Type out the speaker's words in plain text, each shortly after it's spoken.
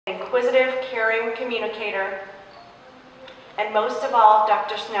inquisitive, caring communicator, and most of all,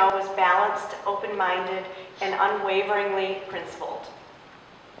 Dr. Snow was balanced, open-minded, and unwaveringly principled.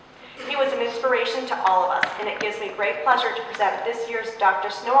 He was an inspiration to all of us, and it gives me great pleasure to present this year's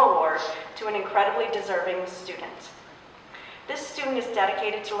Dr. Snow Award to an incredibly deserving student. This student is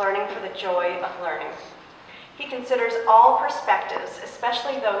dedicated to learning for the joy of learning. He considers all perspectives,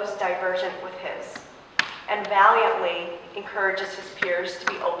 especially those divergent with his, and valiantly encourages his peers to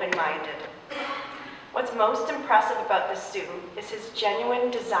be open-minded. What's most impressive about this student is his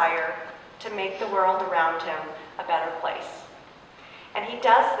genuine desire to make the world around him a better place. And he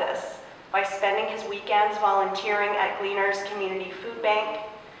does this by spending his weekends volunteering at Gleaners Community Food Bank,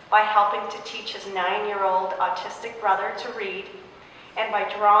 by helping to teach his 9-year-old autistic brother to read, and by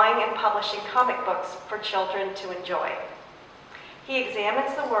drawing and publishing comic books for children to enjoy. He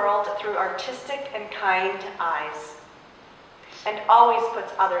examines the world through artistic and kind eyes, and always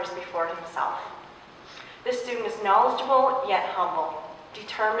puts others before himself. This student is knowledgeable yet humble,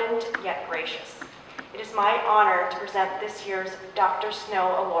 determined yet gracious. It is my honor to present this year's Dr.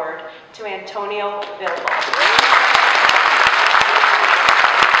 Snow Award to Antonio Vilbo.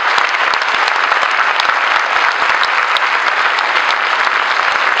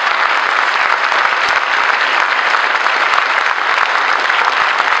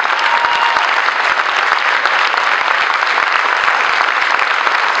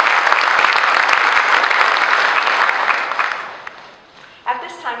 At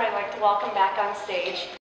this time, I'd like to welcome back on stage